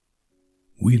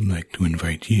we'd like to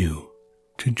invite you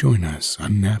to join us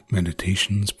on Nap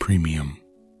Meditations Premium.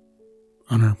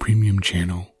 On our premium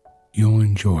channel, you'll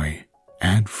enjoy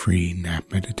ad-free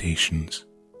nap meditations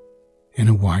in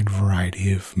a wide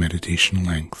variety of meditation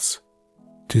lengths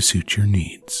to suit your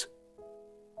needs.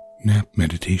 Nap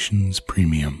Meditations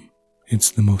Premium.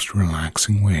 It's the most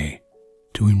relaxing way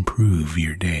to improve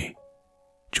your day.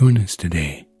 Join us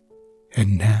today at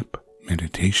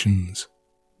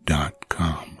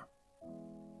napmeditations.com.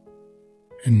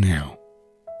 And now,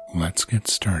 let's get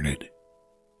started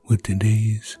with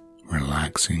today's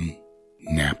relaxing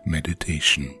nap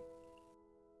meditation.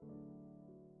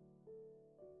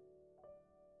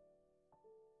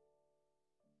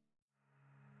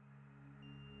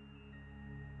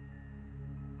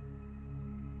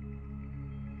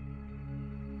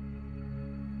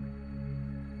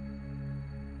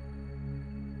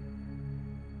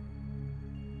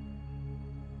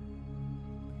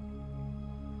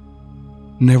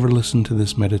 Never listen to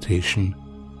this meditation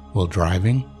while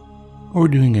driving or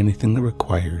doing anything that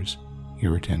requires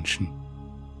your attention.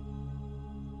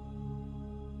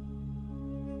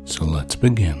 So let's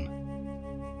begin,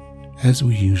 as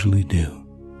we usually do,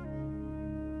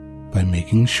 by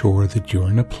making sure that you're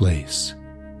in a place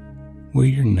where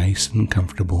you're nice and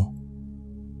comfortable.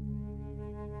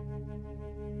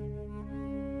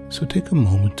 So take a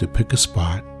moment to pick a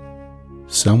spot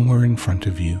somewhere in front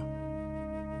of you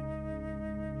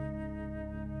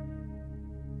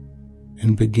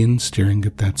and begin staring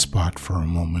at that spot for a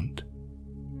moment.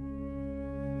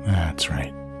 That's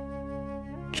right.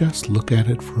 Just look at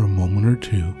it for a moment or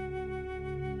two,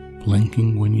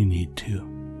 blinking when you need to,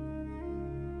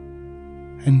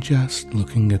 and just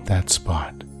looking at that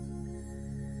spot.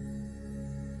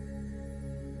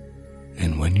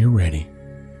 And when you're ready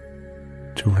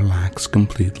to relax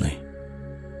completely,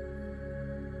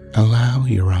 allow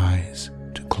your eyes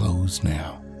to close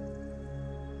now.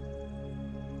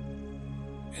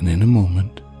 And in a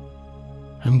moment,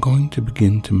 I'm going to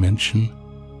begin to mention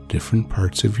different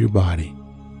parts of your body.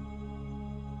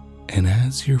 And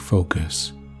as your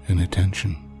focus and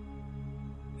attention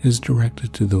is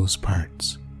directed to those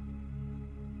parts,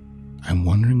 I'm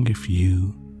wondering if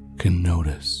you can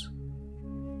notice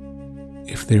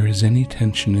if there is any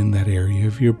tension in that area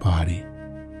of your body,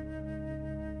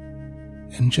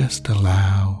 and just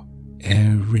allow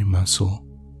every muscle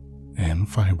and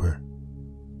fiber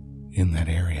in that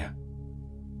area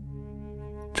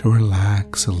to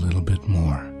relax a little bit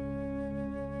more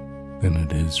than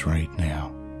it is right now.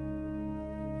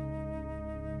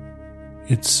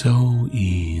 It's so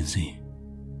easy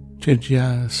to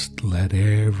just let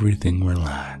everything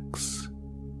relax.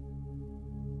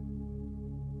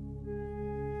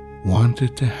 Want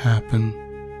it to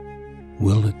happen,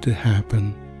 will it to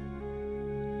happen,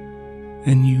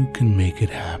 and you can make it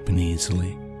happen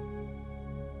easily.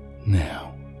 Now,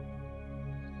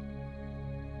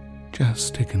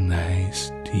 just take a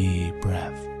nice deep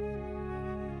breath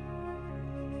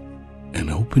and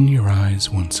open your eyes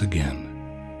once again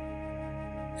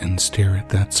and stare at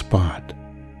that spot.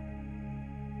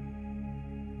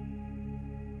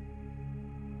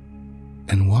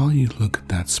 And while you look at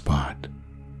that spot,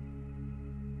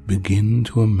 begin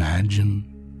to imagine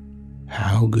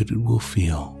how good it will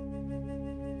feel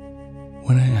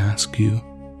when I ask you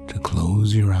to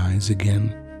close your eyes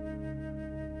again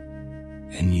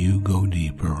and you go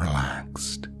deeper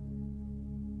relaxed.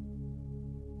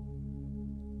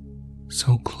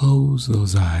 So close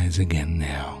those eyes again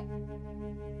now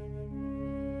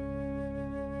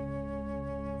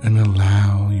and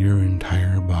allow your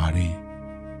entire body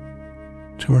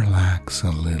to relax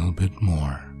a little bit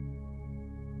more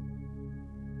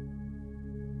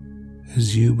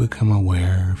as you become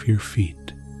aware of your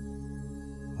feet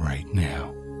right now.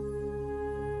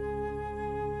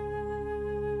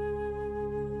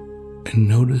 And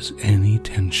notice any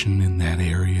tension in that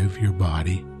area of your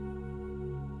body,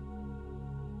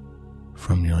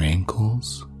 from your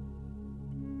ankles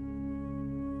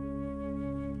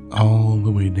all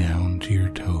the way down to your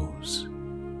toes.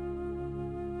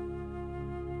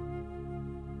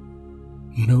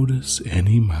 Notice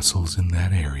any muscles in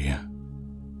that area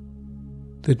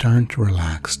that aren't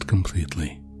relaxed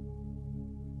completely,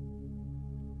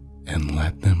 and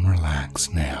let them relax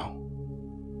now.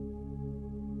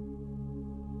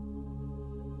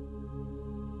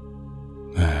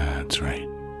 That's right.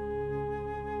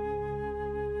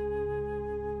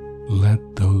 Let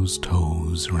those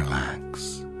toes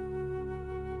relax.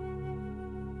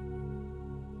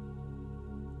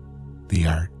 The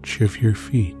arch of your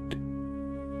feet,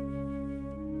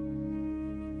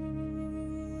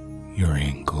 your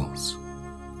ankles,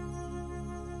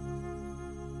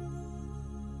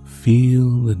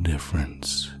 feel the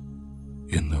difference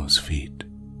in those feet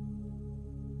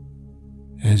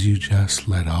as you just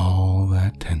let all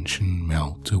that tension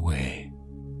melt away.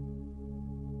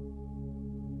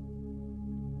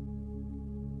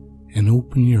 And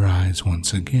open your eyes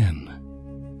once again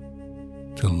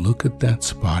to look at that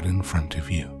spot in front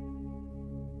of you.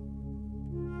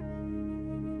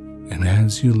 And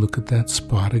as you look at that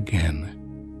spot again,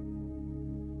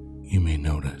 you may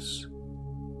notice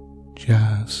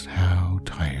just how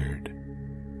tired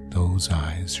those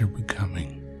eyes are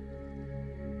becoming,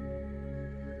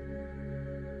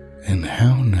 and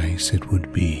how nice it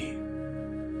would be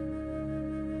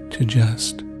to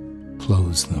just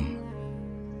close them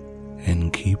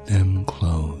and keep them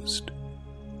closed.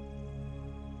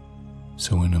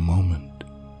 So in a moment,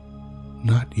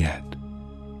 not yet,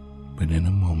 but in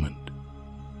a moment,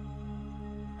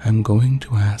 I'm going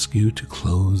to ask you to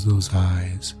close those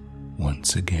eyes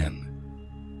once again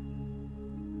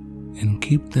and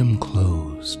keep them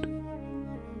closed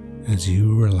as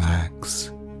you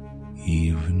relax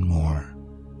even more.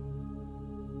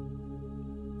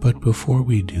 But before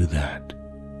we do that,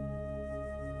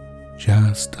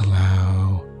 just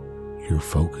allow your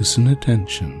focus and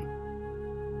attention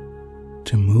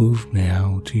to move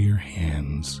now to your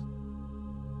hands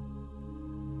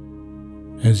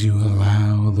as you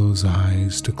allow those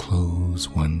eyes to close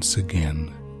once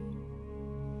again,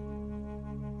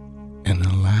 and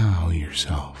allow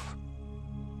yourself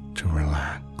to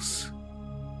relax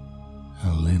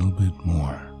a little bit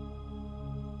more.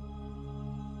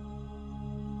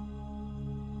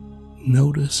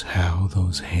 Notice how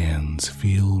those hands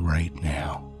feel right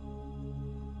now.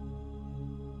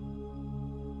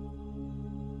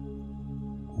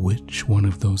 Which one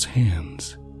of those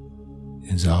hands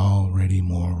is already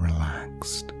more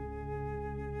relaxed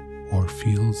or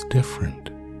feels different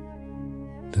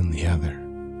than the other?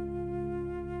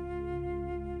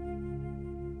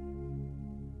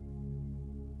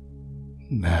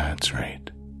 That's right.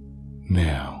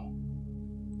 Now,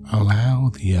 allow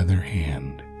the other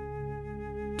hand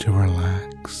to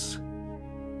relax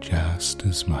just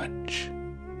as much,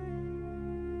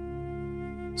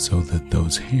 so that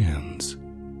those hands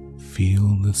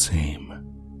feel the same.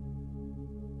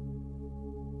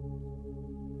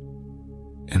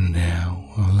 And now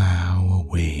allow a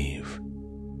wave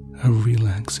of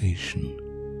relaxation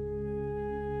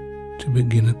to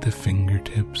begin at the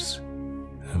fingertips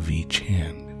of each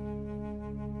hand,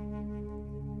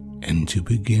 and to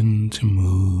begin to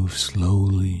move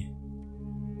slowly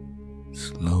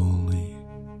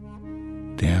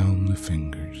down the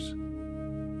fingers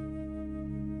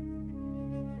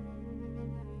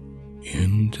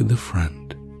into the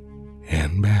front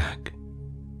and back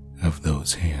of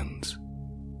those hands,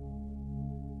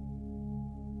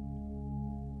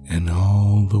 and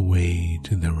all the way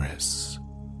to the wrists.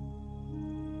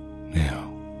 Now,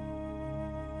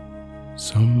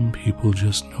 some people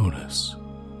just notice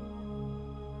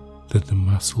that the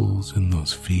muscles in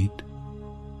those feet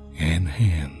and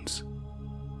hands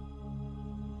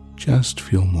just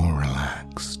feel more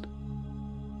relaxed,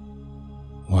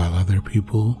 while other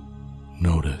people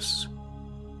notice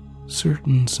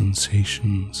certain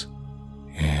sensations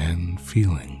and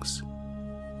feelings,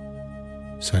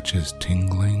 such as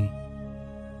tingling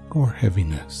or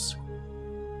heaviness,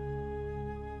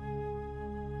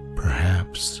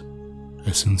 perhaps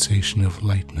a sensation of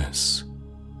lightness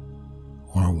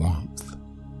or warmth,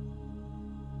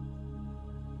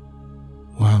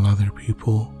 while other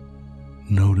people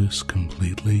notice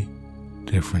completely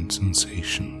different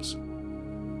sensations.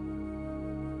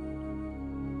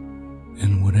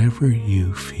 And whatever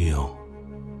you feel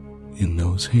in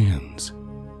those hands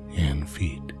and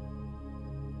feet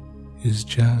is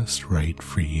just right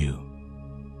for you.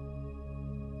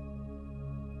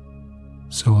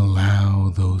 So allow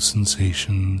those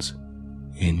sensations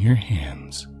in your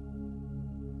hands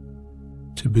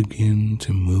to begin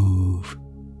to move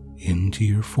into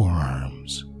your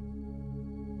forearms,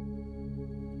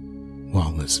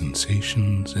 while the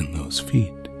sensations in those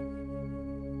feet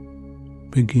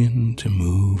begin to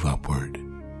move upward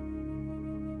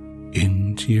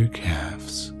into your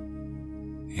calves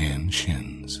and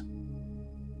shins,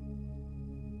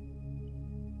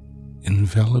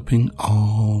 enveloping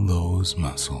all those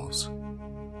muscles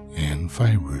and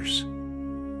fibers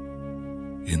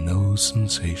in those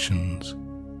sensations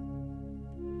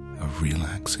of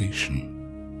relaxation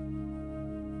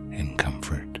and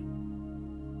comfort.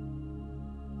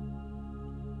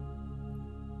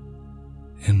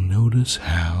 And notice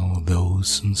how those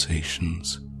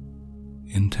sensations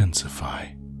intensify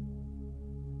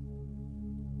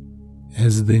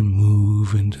as they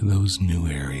move into those new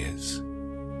areas.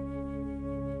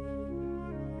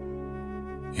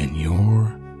 And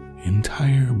your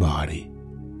entire body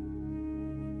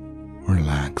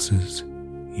relaxes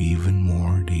even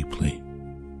more deeply.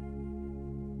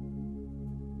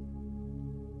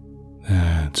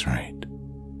 That's right.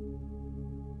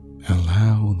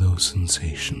 Allow those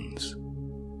sensations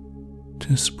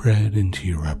to spread into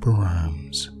your upper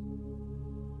arms,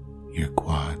 your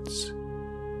quads,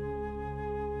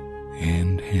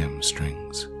 and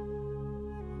hamstrings.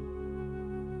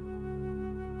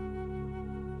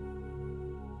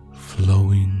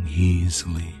 Flowing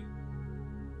easily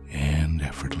and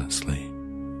effortlessly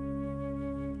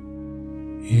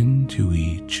into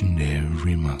each and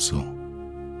every muscle.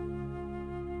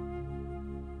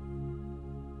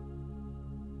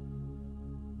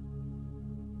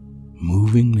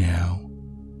 Moving now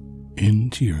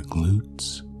into your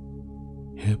glutes,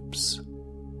 hips,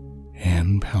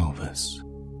 and pelvis,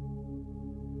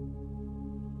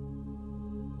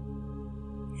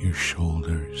 your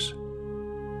shoulders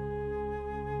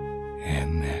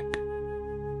and neck,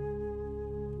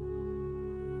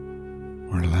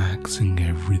 relaxing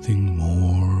everything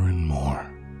more and more.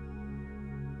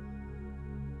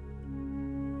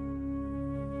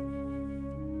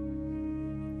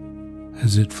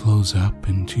 As it flows up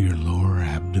into your lower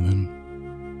abdomen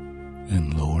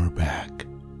and lower back,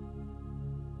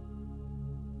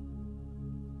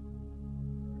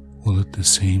 while at the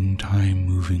same time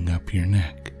moving up your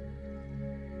neck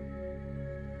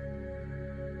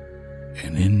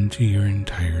and into your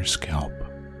entire scalp.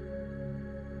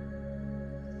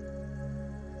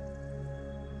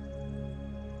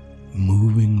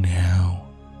 Moving now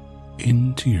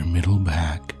into your middle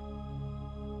back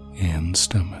and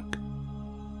stomach.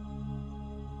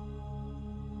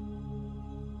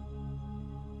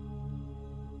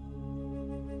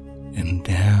 And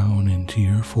down into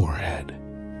your forehead,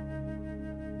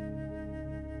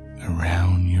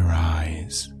 around your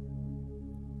eyes,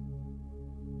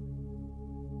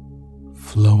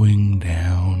 flowing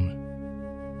down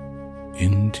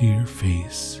into your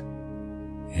face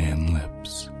and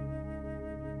lips.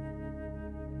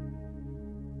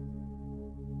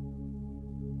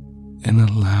 And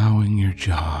allowing your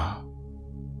jaw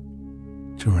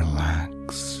to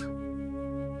relax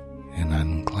and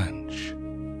unclench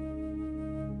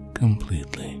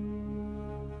completely.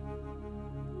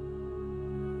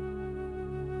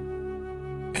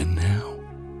 And now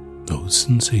those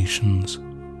sensations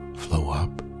flow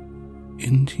up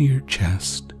into your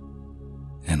chest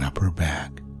and upper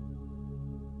back,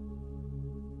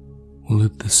 while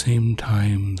at the same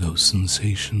time those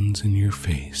sensations in your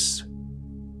face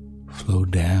flow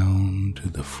down to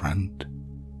the front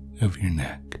of your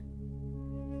neck.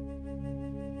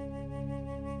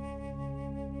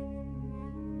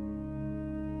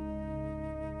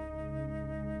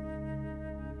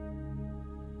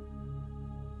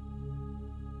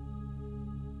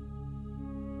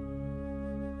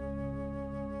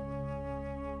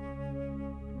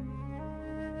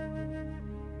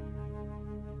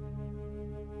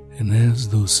 And as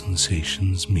those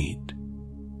sensations meet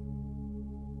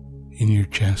in your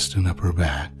chest and upper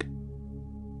back,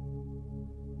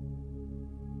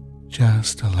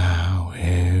 just allow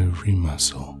every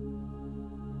muscle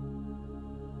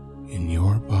in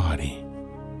your body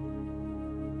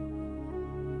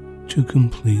to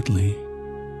completely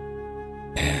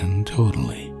and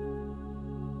totally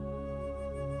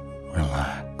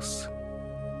relax.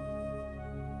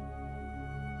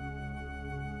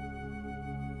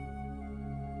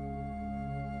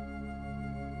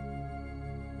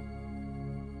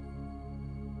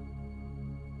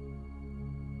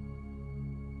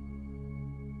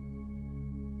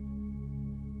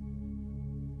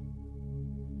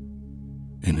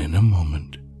 And in a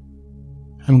moment,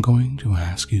 I'm going to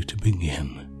ask you to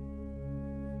begin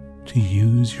to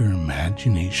use your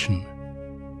imagination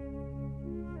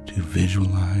to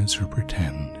visualize or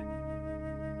pretend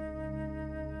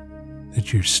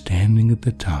that you're standing at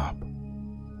the top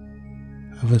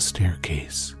of a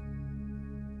staircase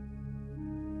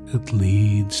that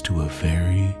leads to a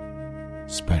very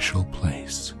special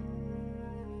place.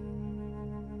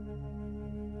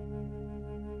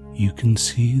 You can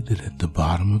see that at the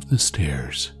bottom of the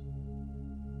stairs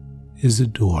is a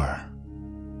door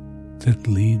that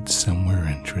leads somewhere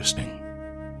interesting.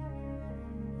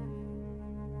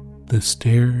 The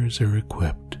stairs are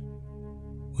equipped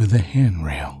with a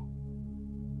handrail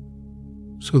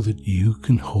so that you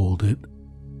can hold it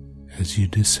as you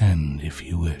descend if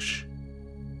you wish.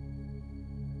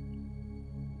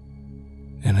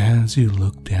 And as you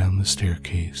look down the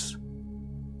staircase,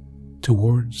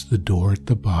 towards the door at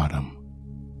the bottom.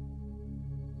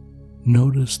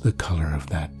 Notice the color of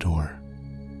that door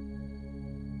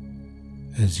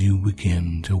as you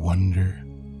begin to wonder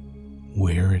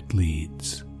where it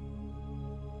leads.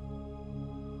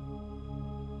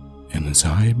 And as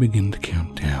I begin to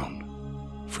count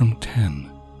down from 10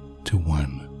 to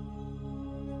 1,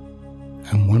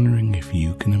 I'm wondering if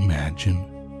you can imagine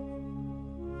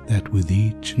that with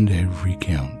each and every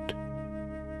count,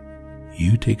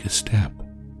 you take a step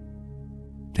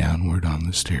downward on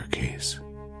the staircase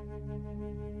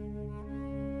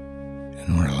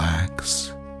and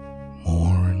relax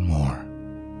more and more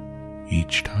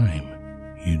each time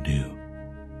you do.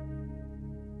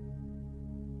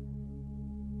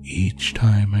 Each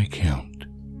time I count,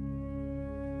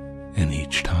 and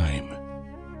each time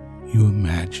you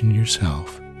imagine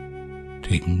yourself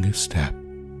taking a step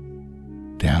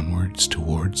downwards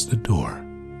towards the door,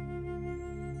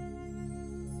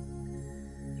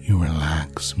 you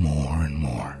relax more and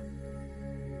more.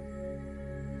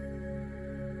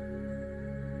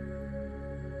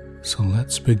 So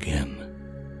let's begin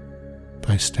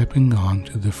by stepping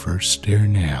onto the first stair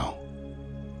now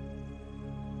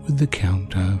with the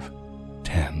count of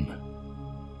 10.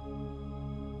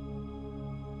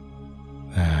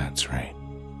 That's right.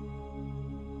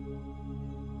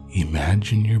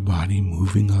 Imagine your body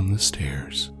moving on the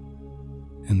stairs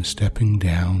and stepping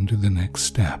down to the next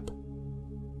step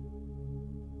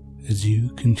as you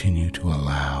continue to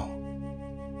allow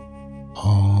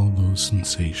all those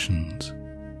sensations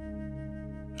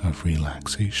of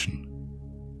relaxation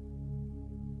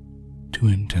to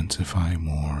intensify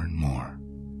more and more.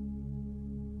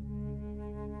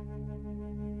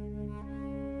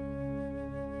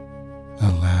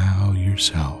 Allow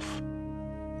yourself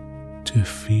to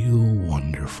feel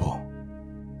wonderful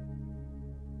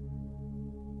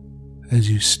as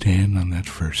you stand on that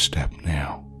first step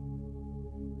now.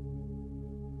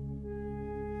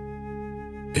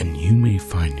 And you may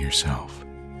find yourself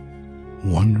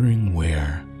wondering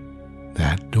where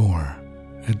that door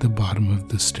at the bottom of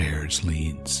the stairs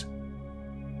leads.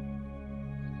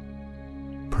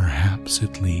 Perhaps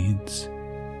it leads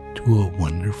to a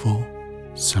wonderful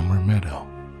summer meadow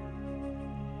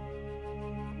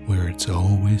where it's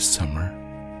always summer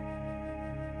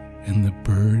and the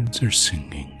birds are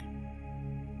singing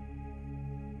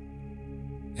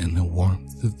and the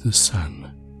warmth of the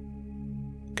sun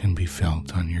can be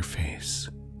felt on your face.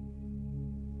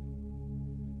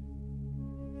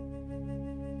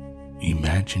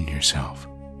 Imagine yourself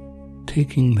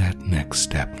taking that next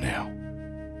step now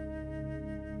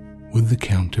with the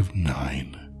count of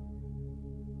 9.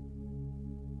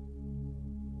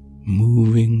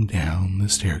 Moving down the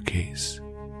staircase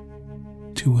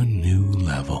to a new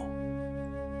level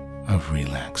of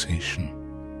relaxation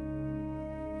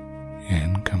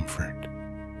and comfort,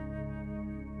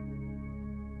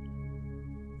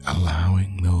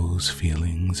 allowing those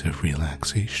feelings of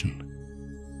relaxation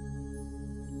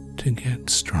to get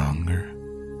stronger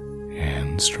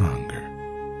and stronger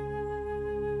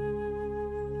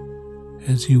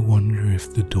as you wonder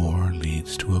if the door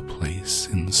leads to a place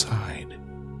inside.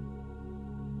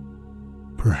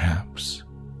 Perhaps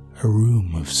a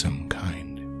room of some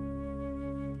kind,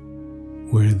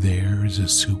 where there is a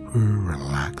super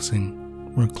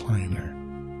relaxing recliner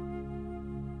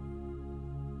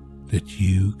that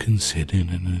you can sit in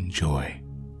and enjoy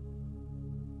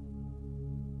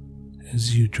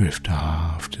as you drift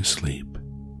off to sleep.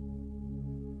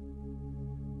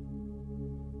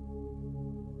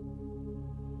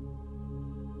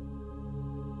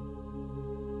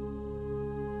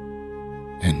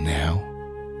 And now,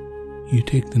 you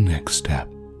take the next step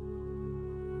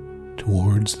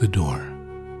towards the door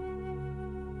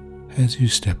as you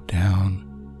step down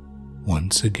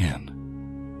once again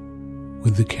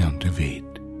with the count of 8.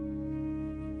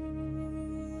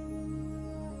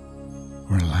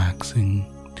 Relaxing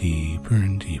deeper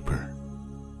and deeper,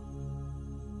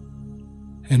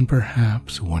 and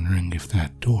perhaps wondering if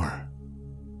that door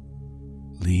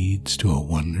leads to a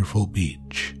wonderful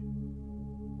beach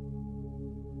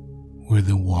where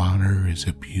the water is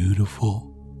a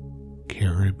beautiful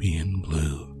Caribbean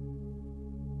blue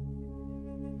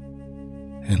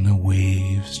and the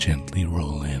waves gently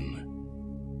roll in.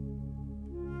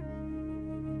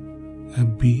 A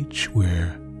beach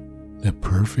where the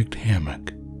perfect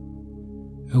hammock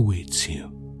awaits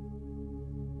you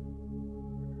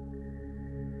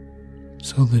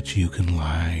so that you can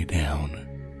lie down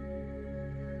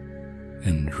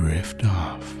and drift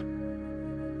off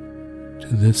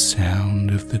to the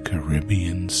sound of the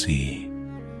Caribbean Sea.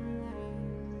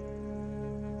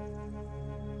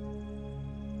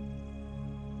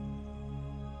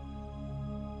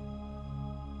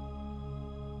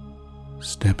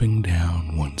 stepping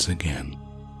down once again,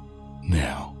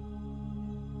 now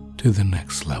to the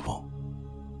next level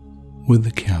with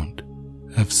the count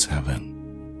of 7.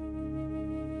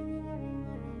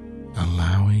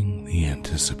 Allowing the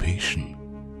anticipation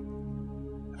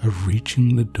of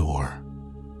reaching the door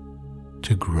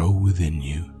to grow within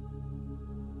you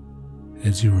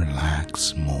as you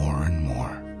relax more and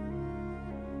more.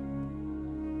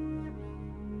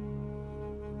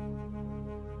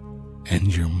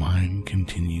 And your mind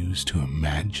continues to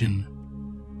imagine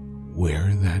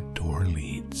where that door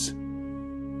leads,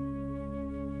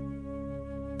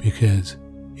 because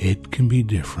it can be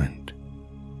different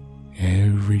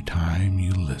every time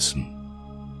you listen.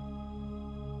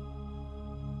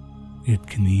 It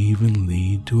can even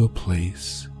lead to a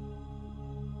place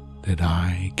that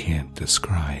I can't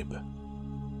describe,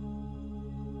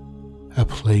 a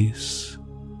place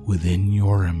within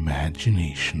your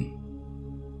imagination,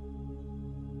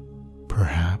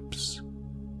 perhaps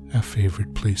a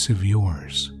favorite place of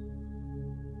yours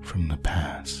from the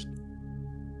past,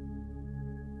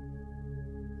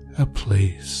 a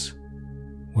place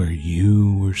where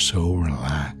you were so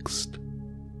relaxed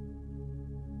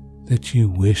that you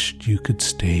wished you could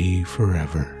stay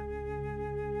forever.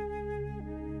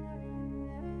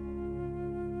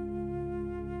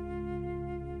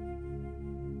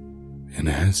 And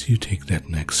as you take that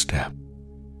next step,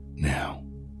 now,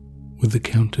 with the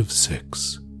count of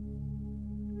 6,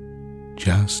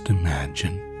 just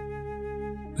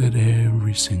imagine that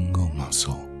every single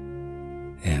muscle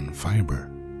and fiber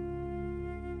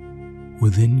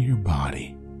within your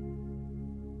body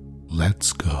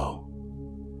lets go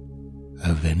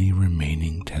of any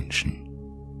remaining tension.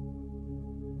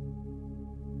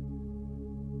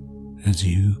 As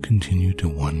you continue to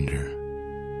wonder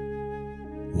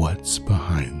what's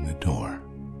behind the door,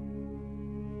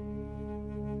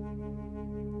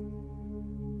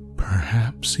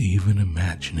 perhaps even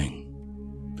imagining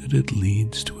that it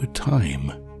leads to a time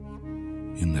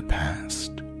in the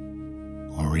past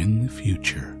or in the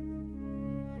future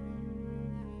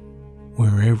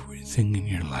where everything in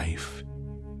your life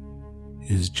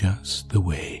is just the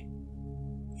way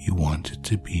you want it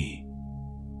to be.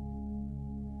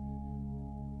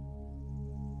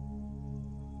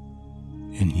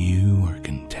 And you are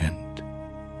content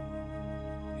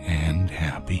and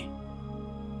happy.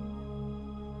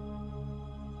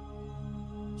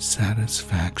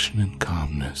 Satisfaction and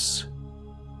calmness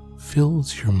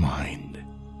fills your mind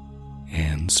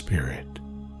and spirit,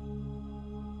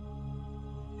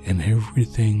 and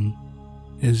everything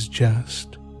is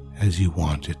just as you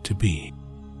want it to be.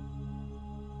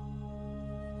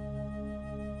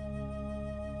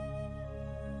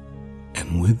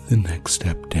 And with the next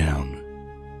step down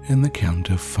and the count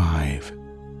of 5,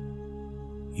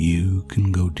 you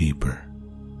can go deeper.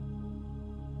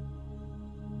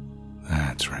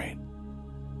 That's right.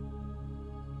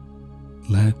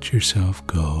 Let yourself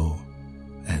go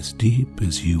as deep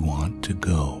as you want to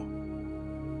go.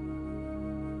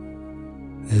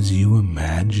 As you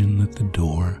imagine that the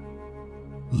door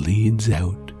leads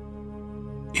out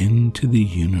into the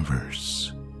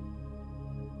universe,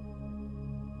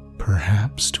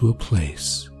 perhaps to a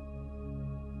place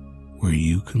where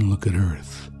you can look at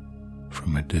Earth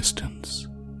from a distance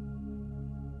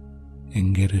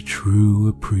and get a true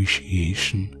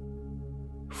appreciation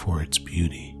for its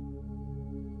beauty,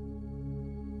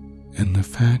 and the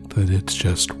fact that it's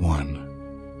just one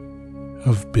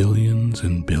of billions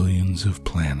and billions of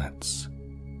planets.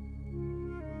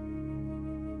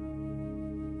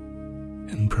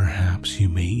 And perhaps you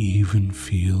may even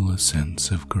feel a sense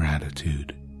of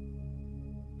gratitude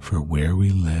for where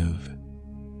we live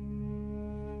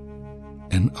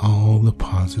and all the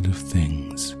positive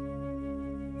things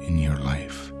in your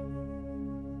life.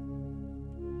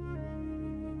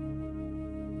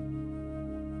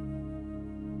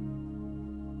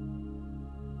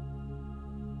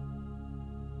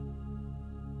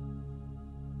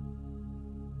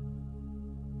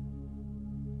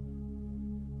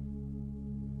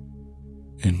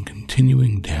 And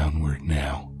continuing downward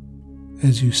now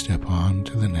as you step on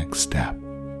to the next step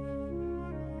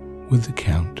with the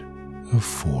count of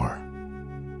 4.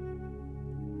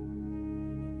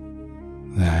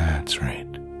 That's right.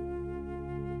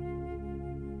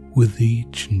 With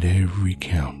each and every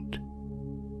count,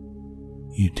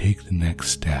 you take the next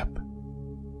step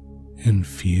and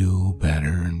feel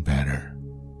better and better.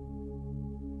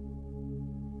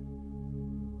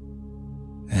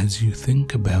 As you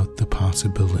think about the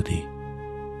possibility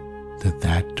that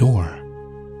that door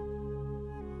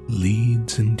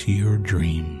leads into your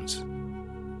dreams,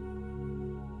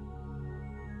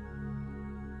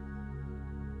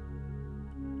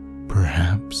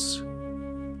 steps.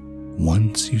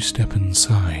 Once you step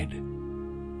inside,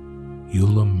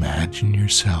 you'll imagine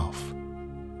yourself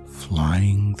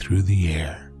flying through the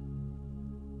air,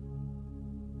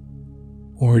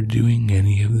 or doing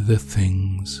any of the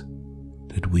things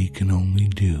that we can only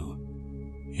do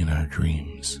in our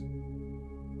dreams.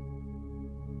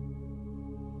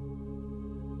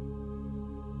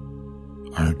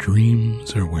 Our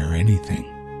dreams are where anything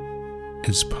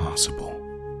is possible.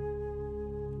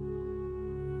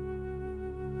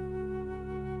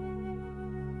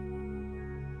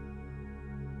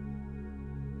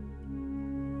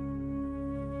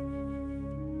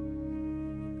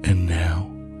 And now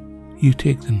you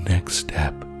take the next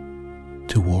step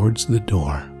towards the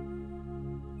door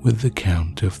with the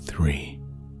count of 3.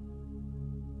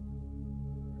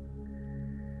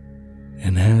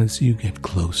 And as you get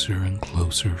closer and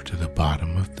closer to the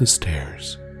bottom of the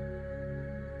stairs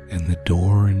and the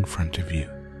door in front of you,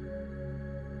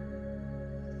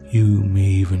 you may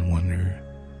even wonder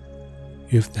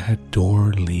if that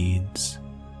door leads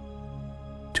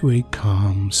to a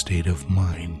calm state of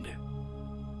mind,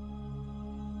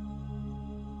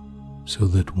 so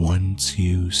that once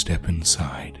you step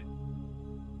inside,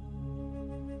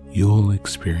 you'll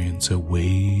experience a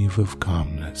wave of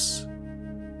calmness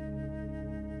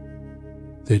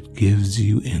that gives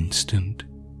you instant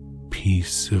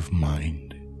peace of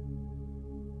mind,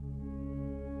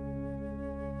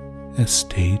 a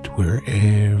state where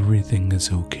everything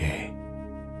is okay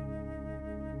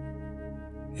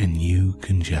and you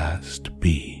can just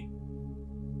be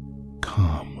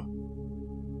calm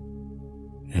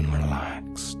and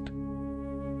relaxed.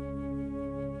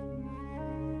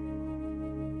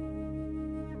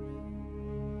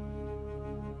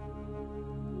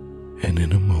 And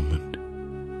in a moment,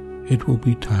 it will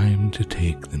be time to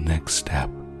take the next step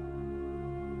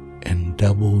and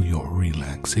double your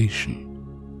relaxation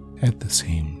at the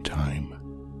same time.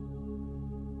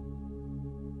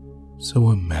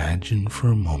 So imagine for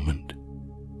a moment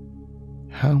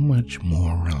how much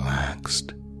more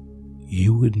relaxed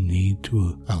you would need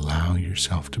to allow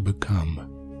yourself to become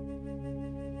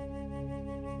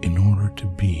in order to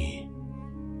be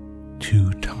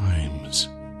 2 times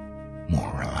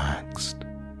more relaxed.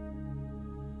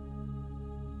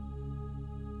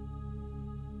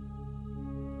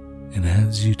 And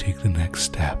as you take the next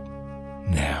step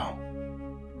now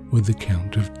with the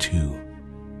count of 2,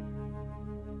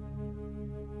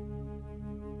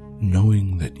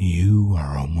 knowing that you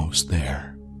are almost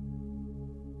there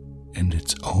and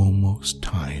it's almost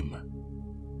time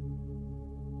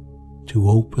to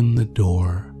open the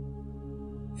door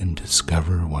and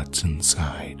discover what's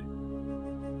inside,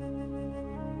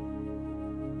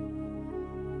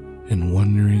 and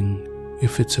wondering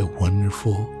if it's a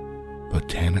wonderful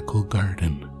botanical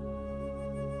garden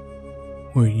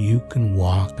where you can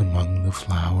walk among the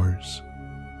flowers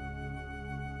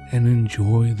and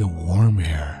enjoy the warm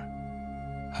air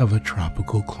of a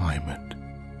tropical climate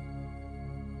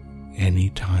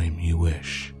anytime you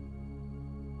wish.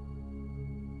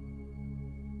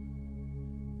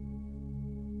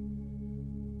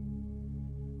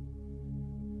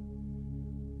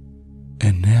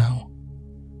 And now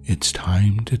it's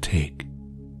time to take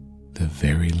the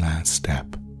very last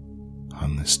step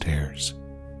on the stairs.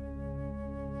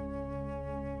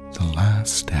 The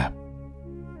last step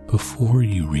before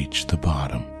you reach the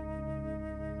bottom.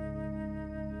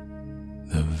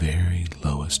 The very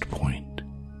lowest point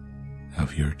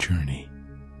of your journey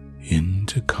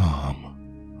into calm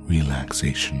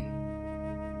relaxation.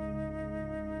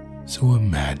 So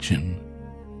imagine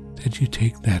that you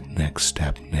take that next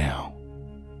step now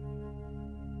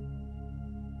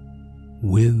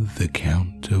with the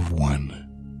count of 1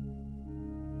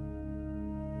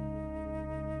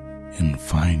 and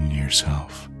find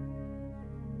yourself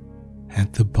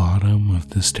at the bottom of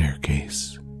the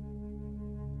staircase.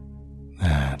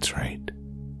 That's right.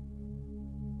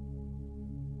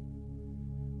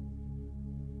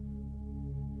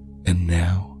 And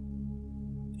now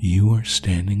you are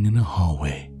standing in a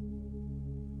hallway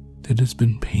that has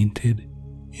been painted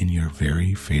in your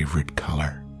very favorite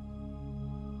color.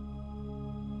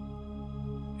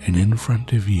 And in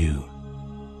front of you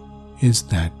is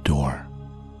that door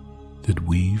that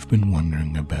we've been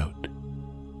wondering about.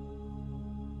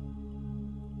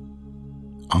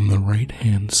 On the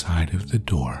right-hand side of the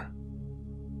door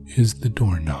is the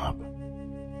doorknob.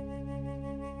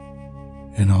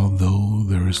 And although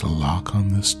there is a lock on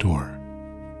this door,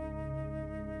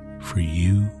 for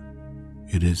you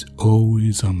it is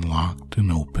always unlocked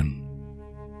and open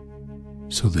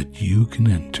so that you can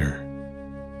enter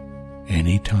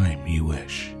anytime you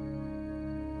wish.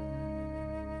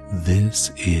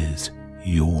 This is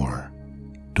your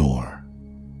door.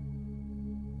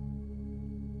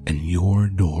 And your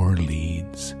door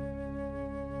leads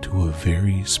to a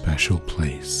very special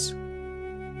place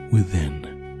within.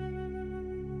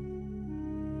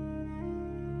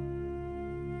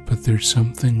 But there's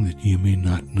something that you may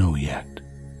not know yet,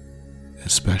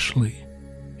 especially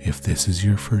if this is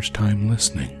your first time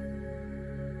listening.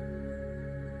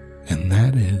 And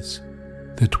that is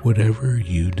that whatever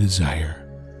you desire,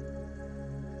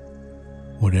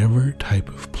 whatever type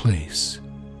of place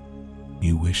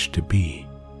you wish to be,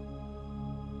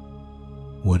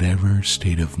 whatever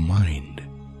state of mind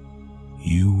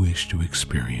you wish to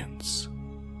experience,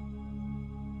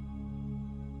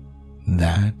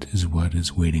 that is what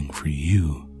is waiting for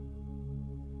you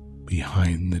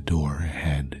behind the door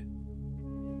ahead.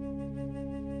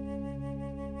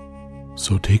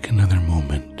 So take another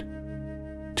moment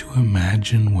to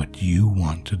imagine what you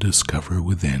want to discover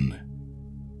within.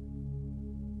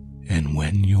 And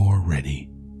when you're ready,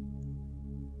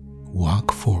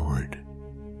 walk forward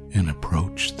and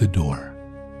approach the door.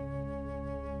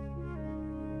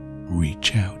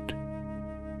 Reach out,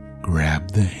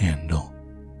 grab the handle,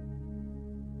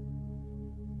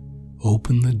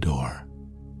 open the door,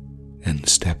 and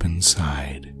step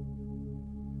inside.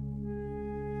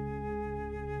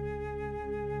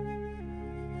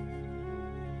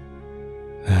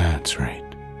 That's right.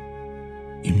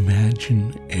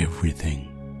 Imagine everything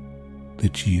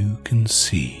that you can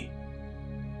see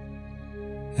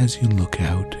as you look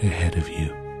out ahead of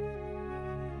you.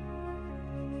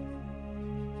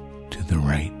 To the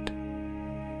right,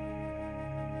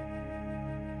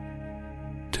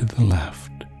 to the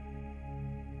left,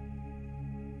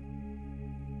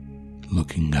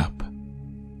 looking up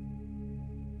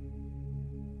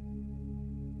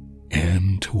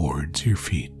and towards your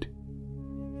feet.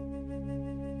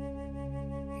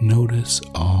 Notice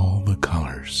all the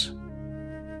colors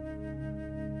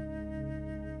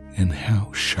and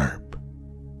how sharp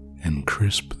and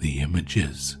crisp the image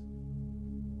is.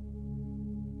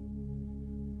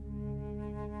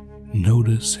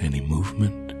 Notice any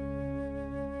movement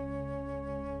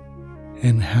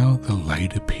and how the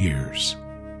light appears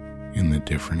in the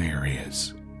different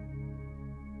areas.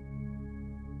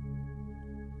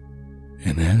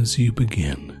 And as you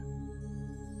begin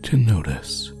to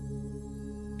notice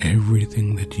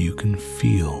everything that you can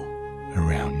feel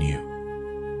around you,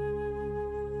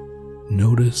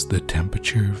 notice the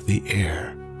temperature of the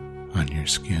air on your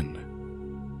skin,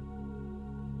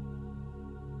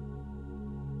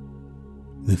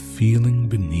 the feeling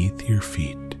beneath your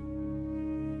feet,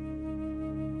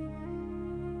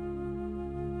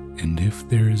 and if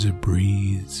there is a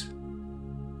breeze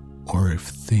or if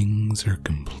things are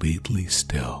completely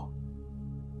still.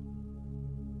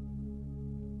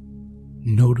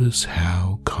 Notice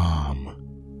how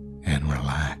calm and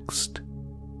relaxed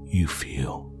you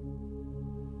feel,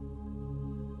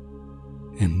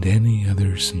 and any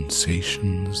other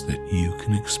sensations that you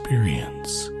can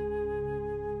experience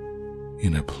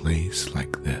in a place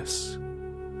like this.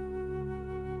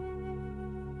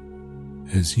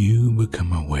 As you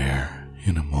become aware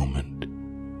in a moment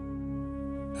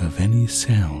of any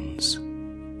sounds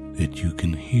that you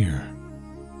can hear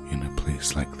in a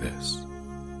place like this,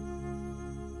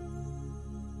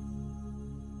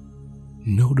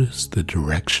 notice the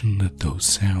direction that those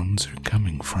sounds are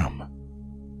coming from.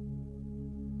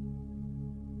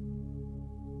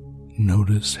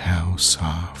 Notice how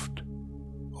soft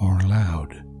or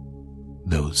loud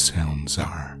those sounds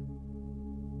are.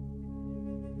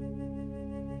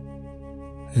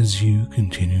 As you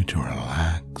continue to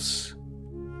relax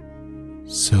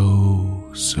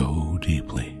so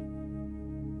deeply.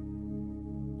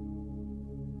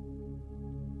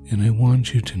 And I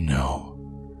want you to know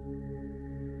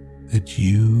that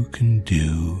you can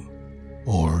do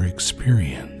or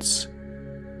experience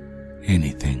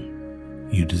anything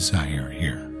you desire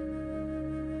here.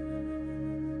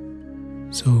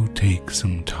 So take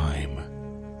some time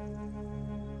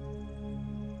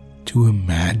to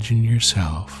imagine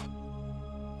yourself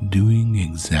doing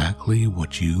exactly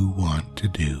what you want to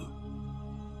do.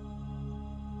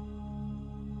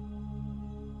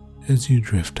 As you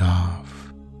drift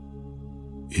off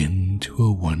into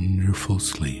a wonderful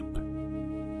sleep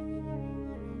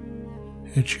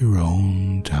at your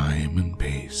own time and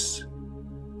pace,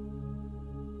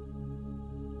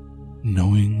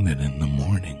 knowing that in the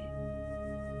morning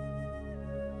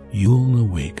you'll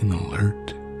awaken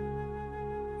alert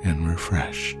and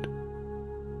refreshed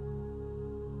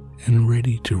and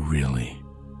ready to really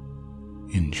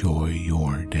enjoy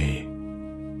your day.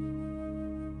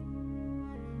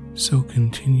 So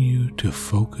continue to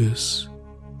focus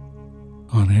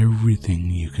on everything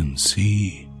you can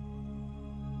see,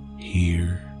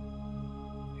 hear,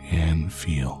 and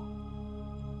feel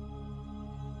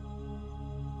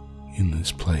in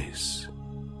this place,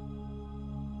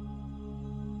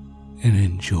 and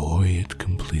enjoy it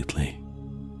completely.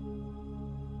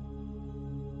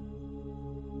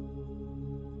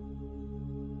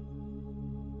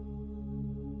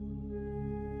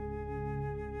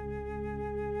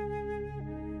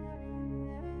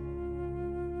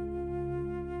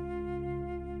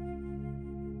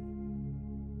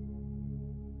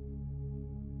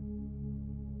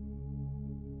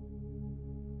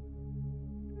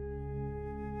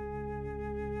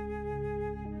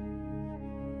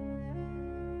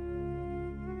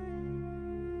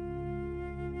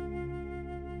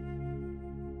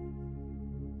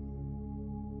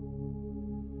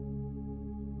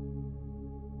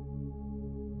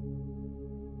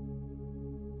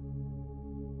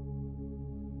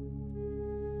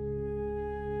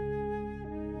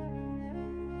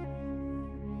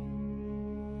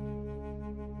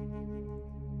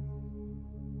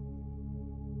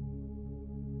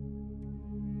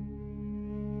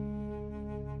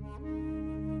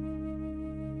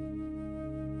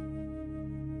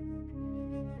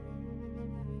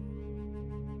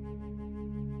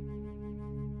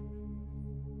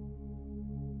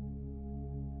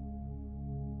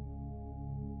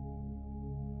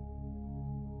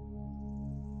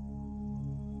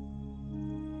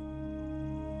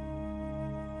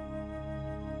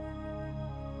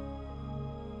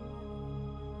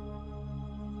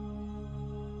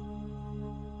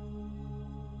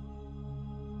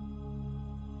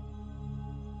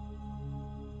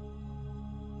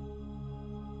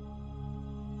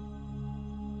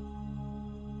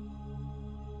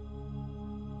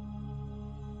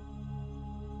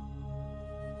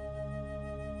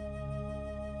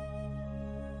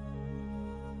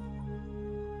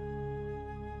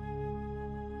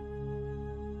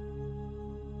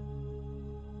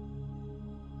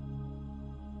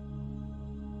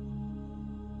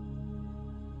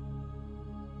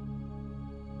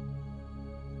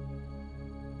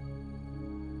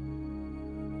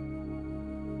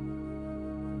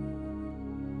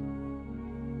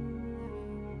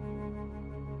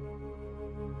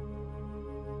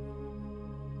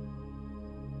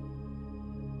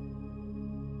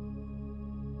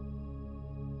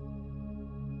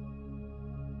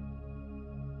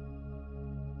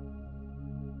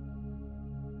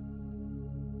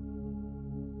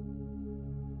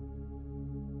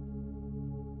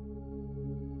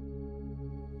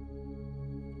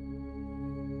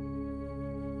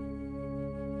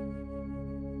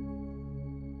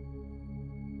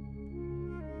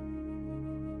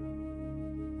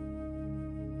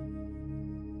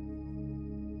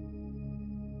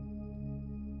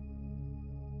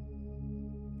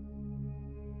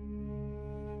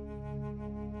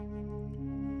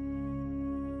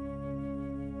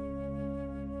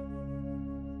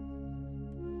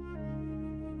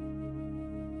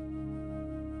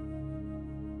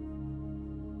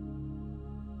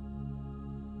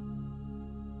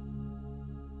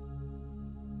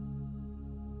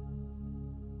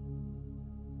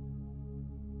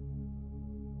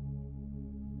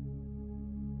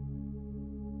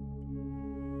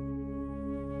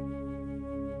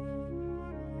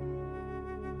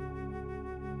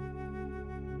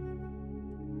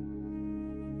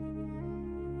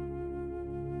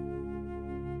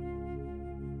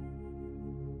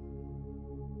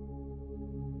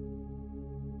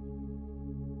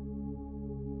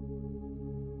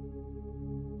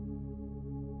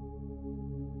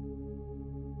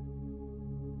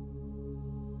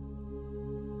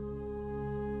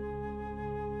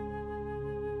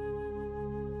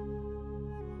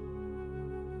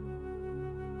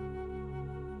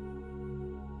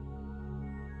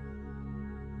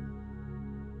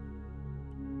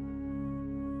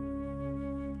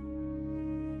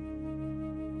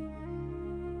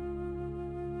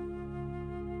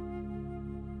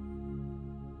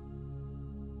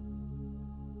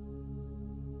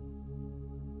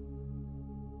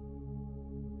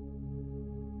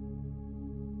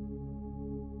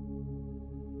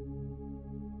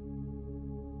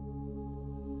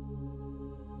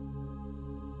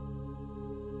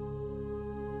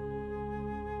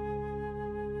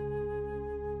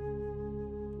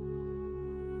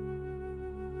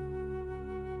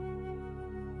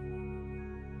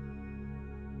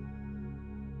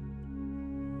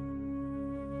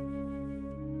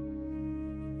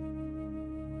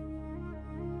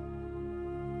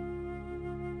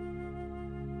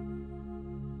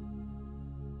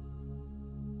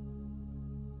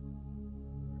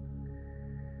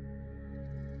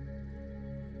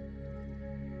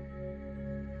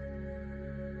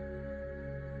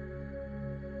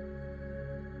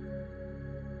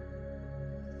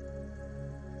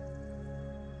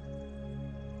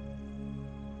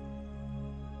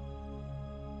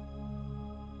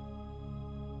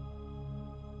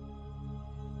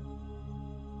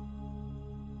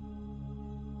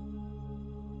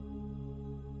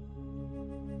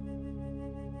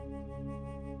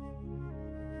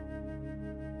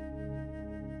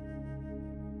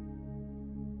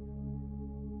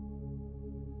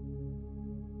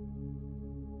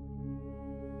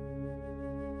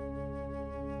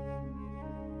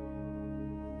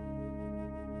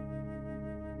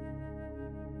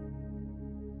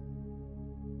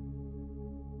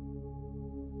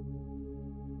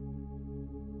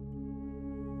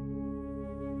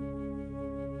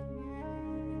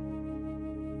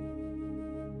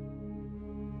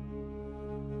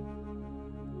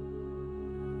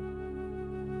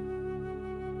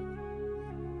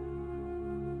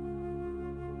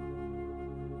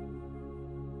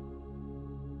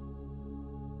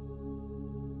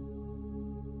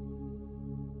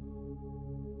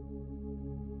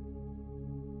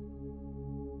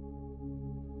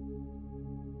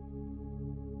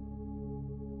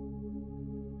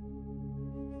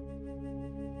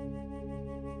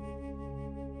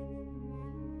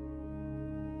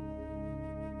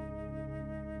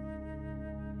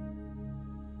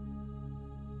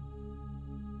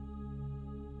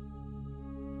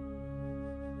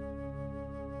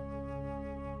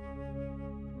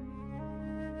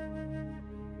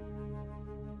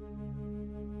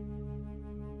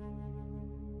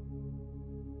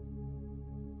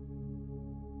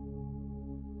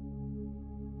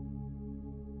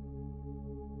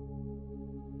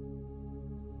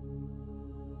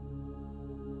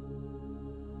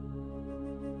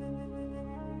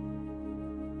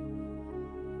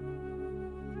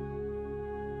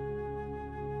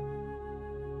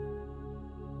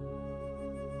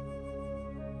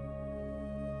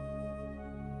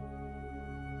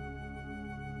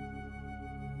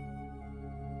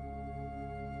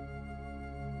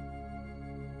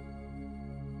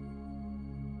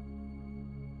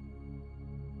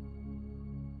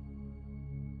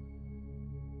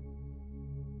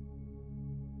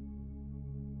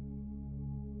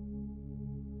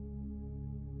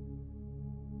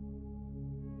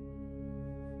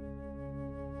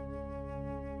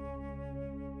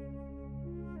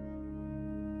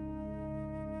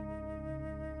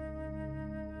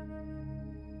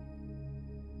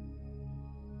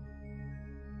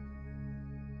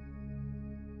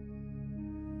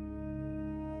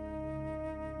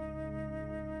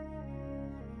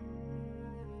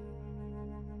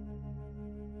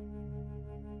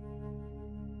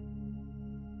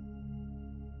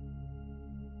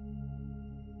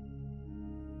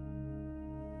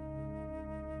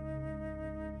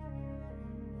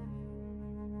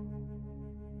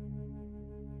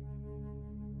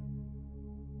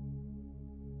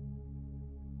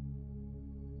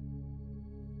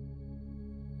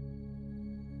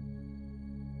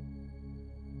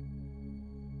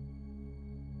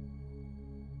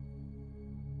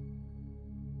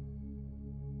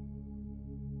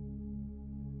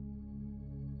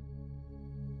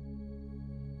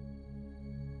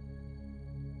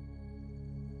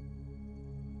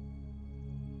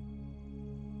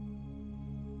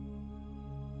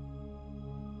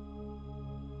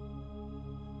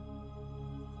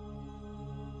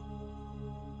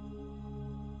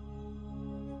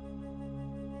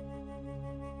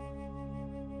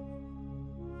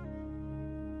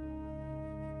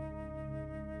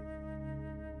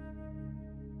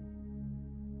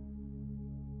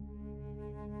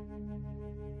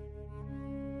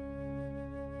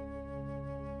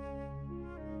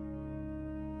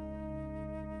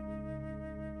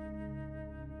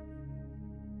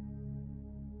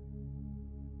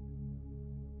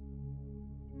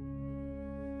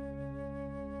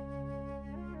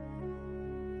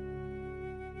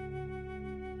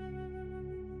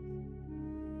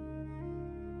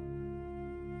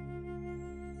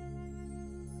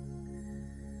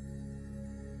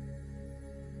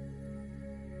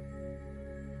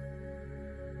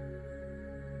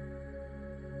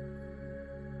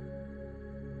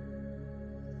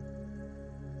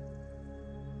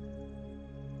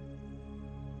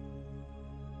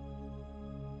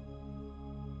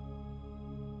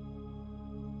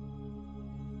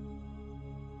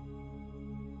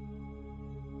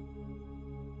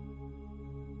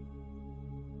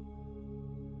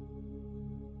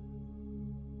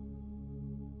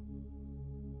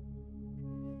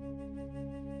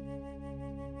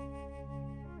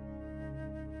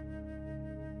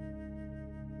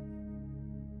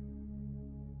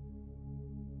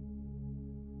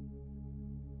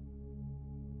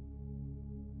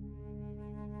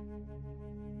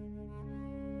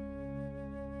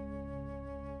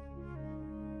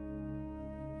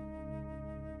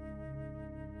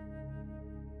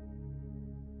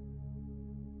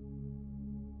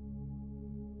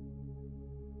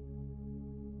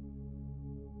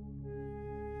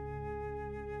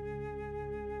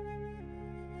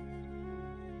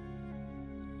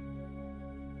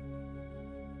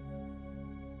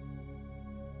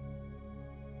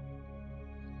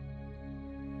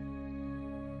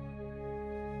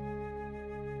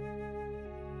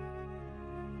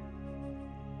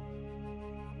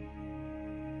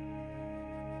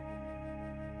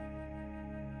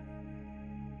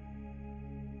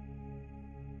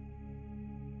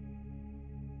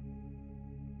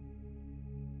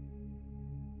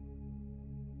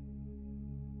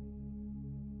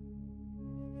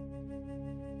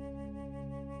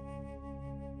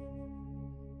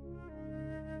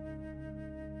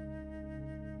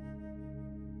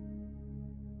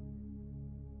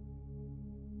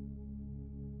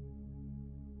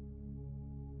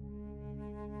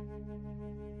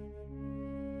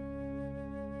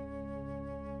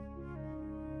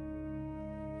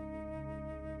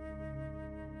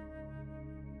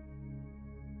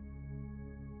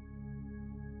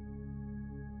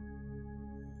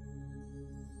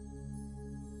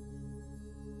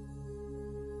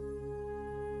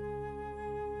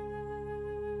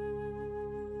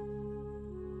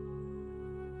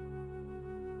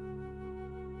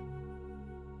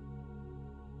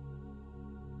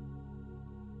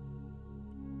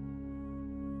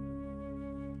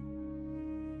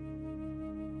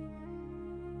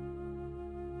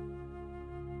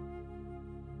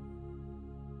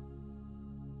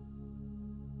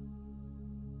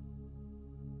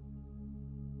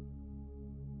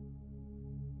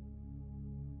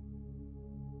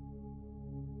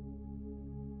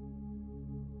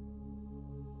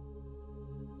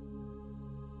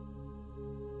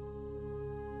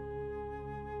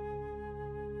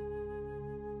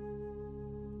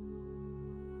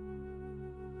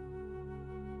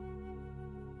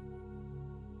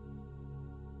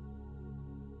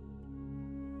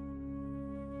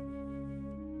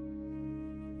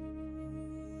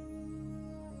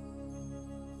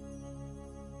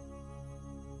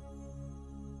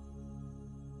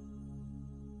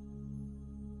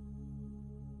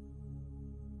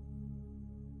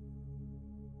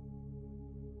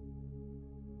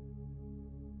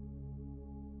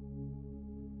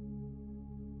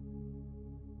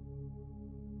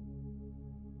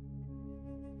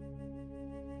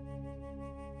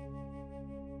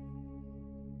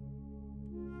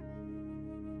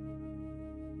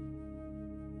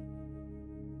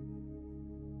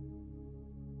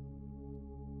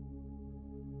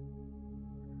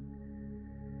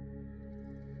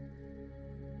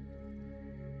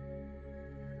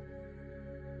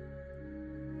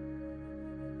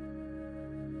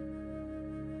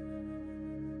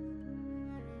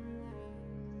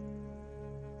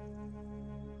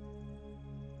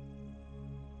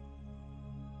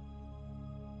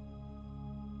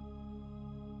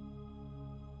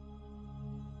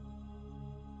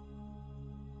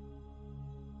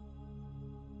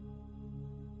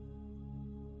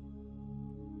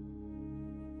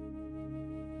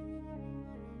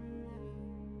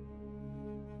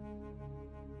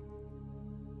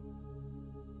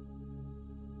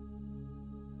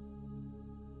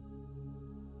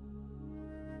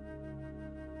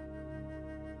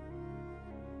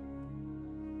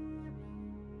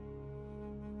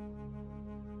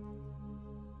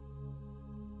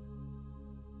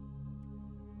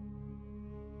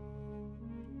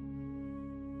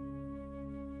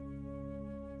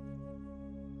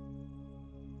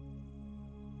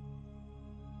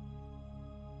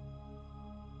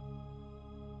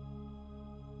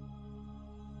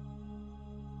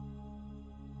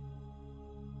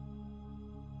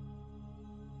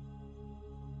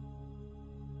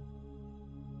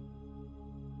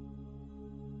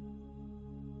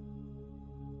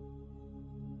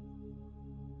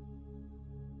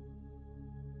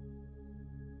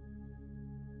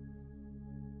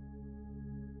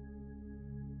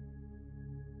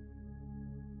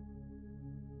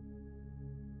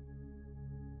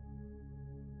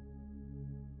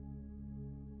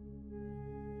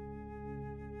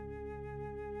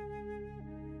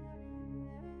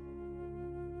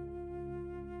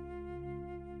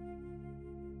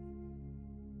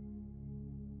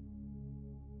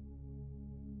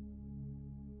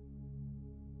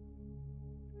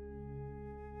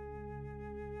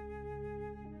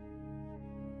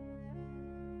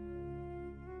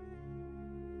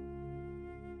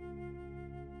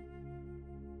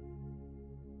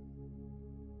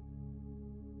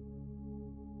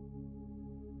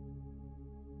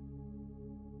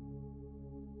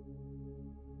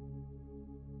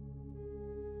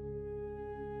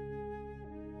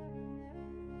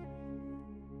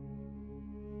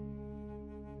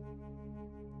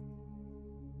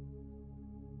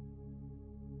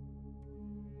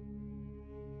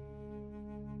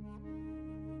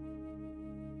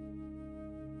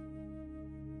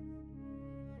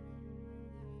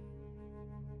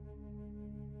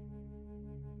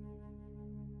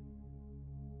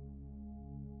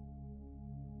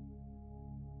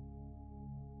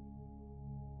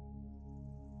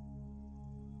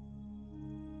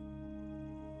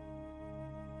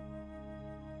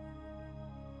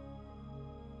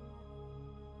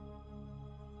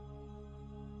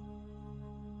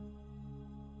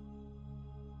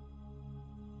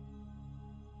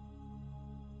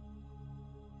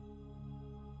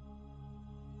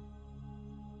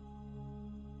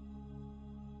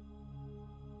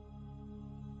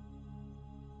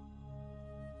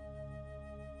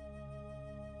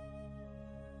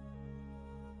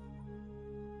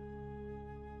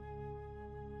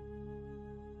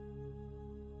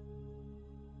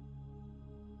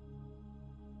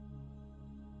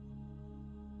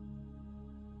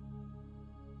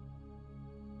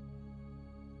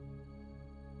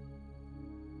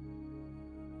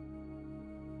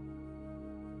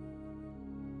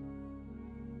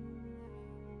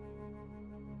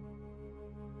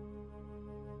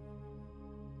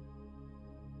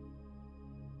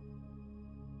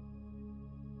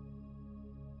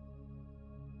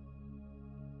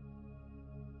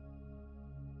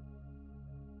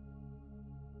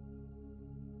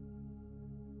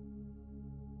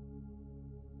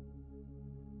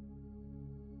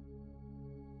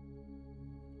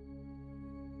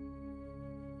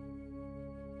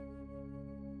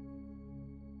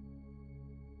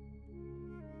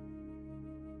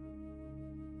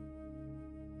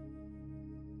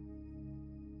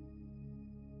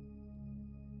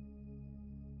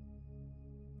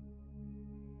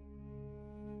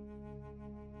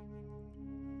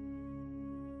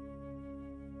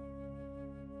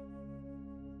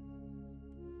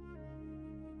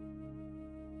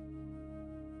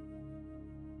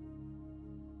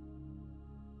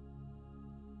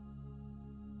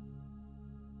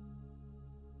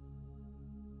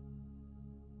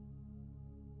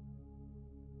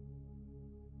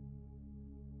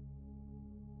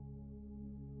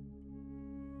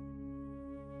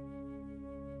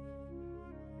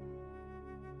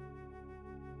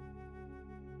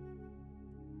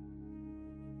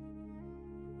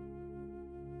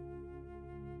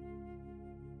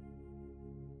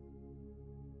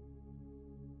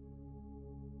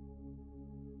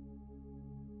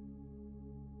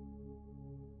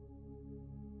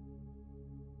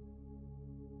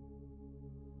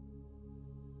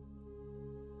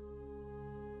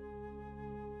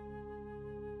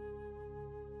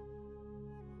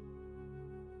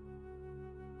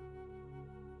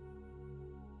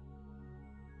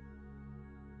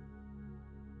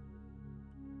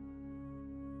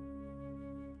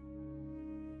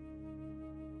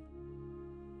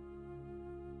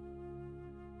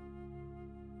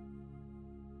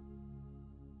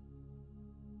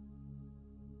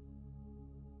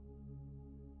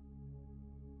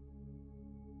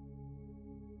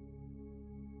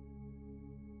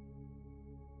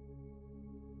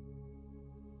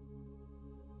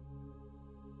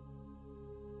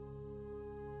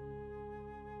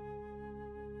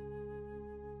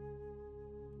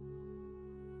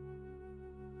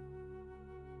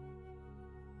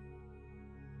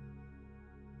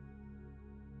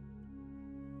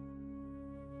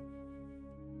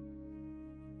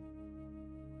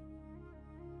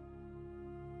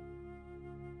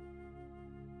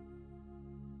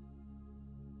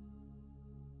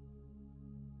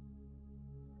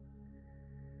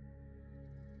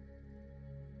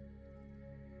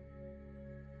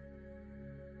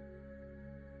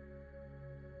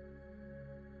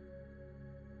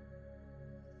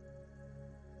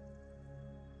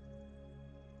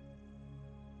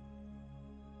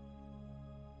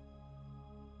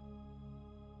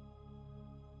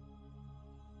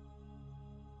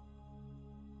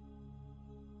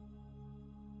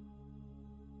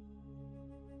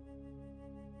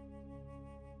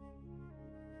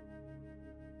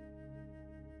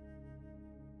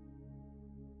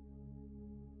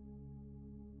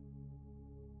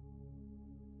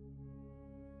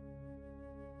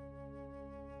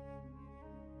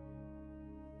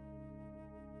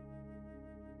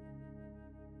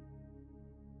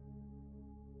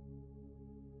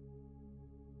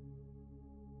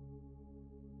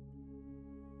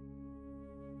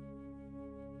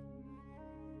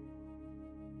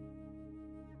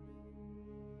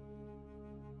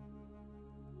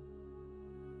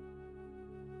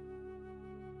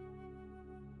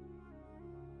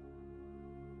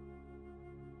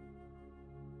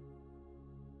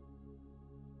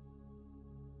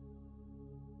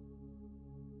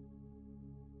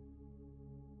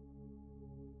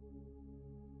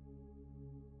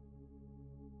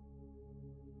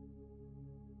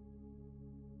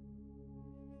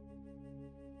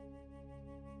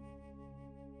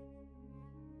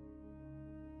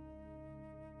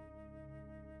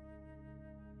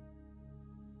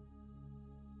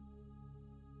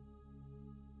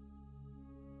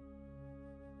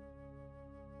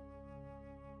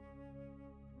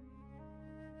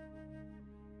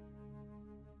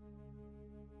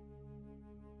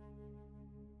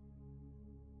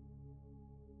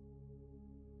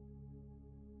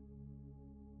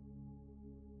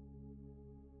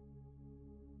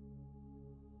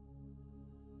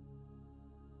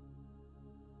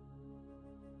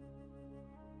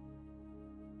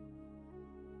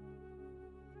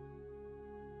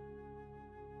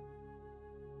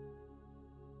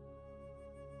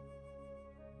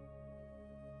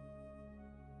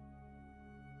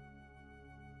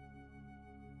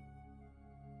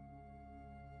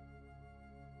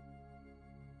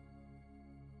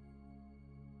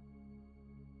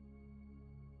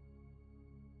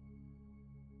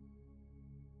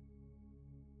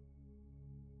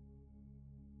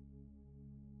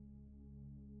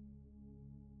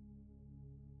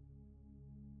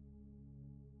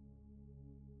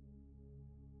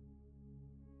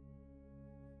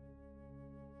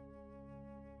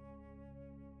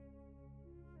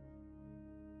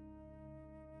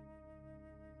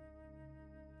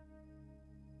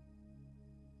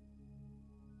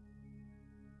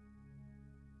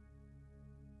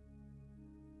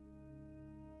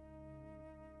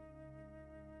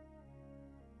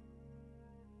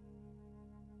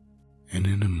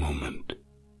 And in a moment,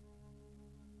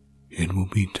 it will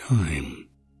be time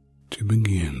to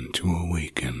begin to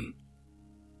awaken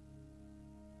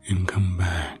and come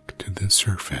back to the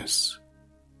surface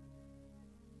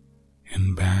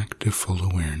and back to full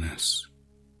awareness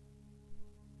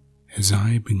as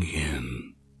I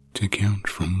begin to count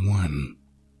from 1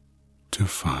 to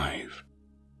 5.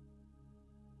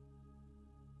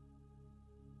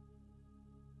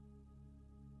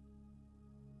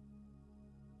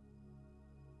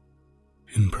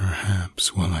 And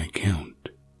perhaps while I count,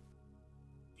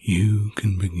 you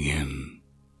can begin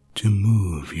to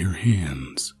move your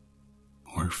hands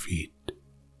or feet.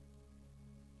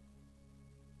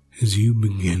 As you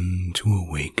begin to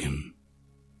awaken,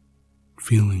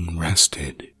 feeling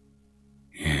rested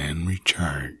and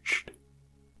recharged.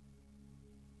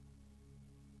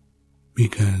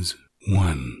 Because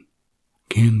one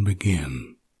can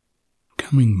begin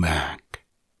coming back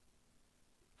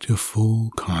to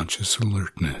full conscious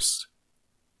alertness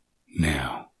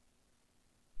now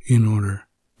in order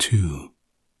to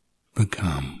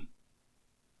become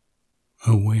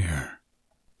aware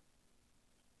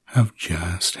of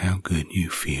just how good you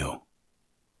feel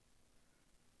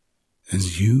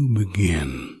as you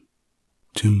begin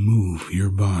to move your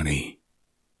body,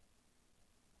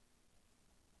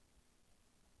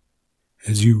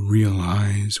 as you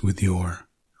realize with your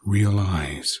real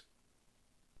eyes,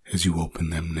 as you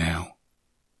open them now,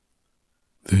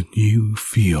 that you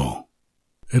feel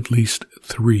at least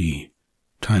 3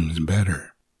 times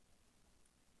better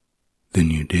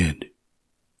than you did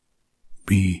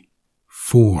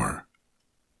before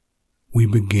we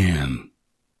began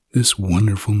this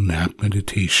wonderful nap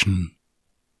meditation.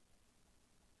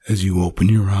 As you open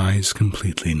your eyes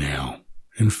completely now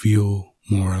and feel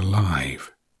more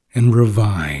alive and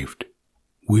revived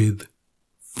with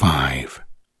 5,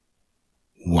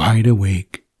 wide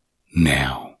awake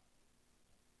now.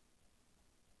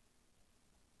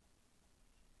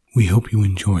 We hope you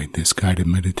enjoyed this guided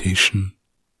meditation,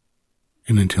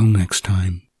 and until next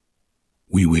time,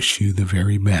 we wish you the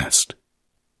very best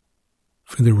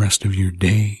for the rest of your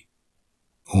day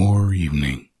or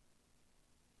evening.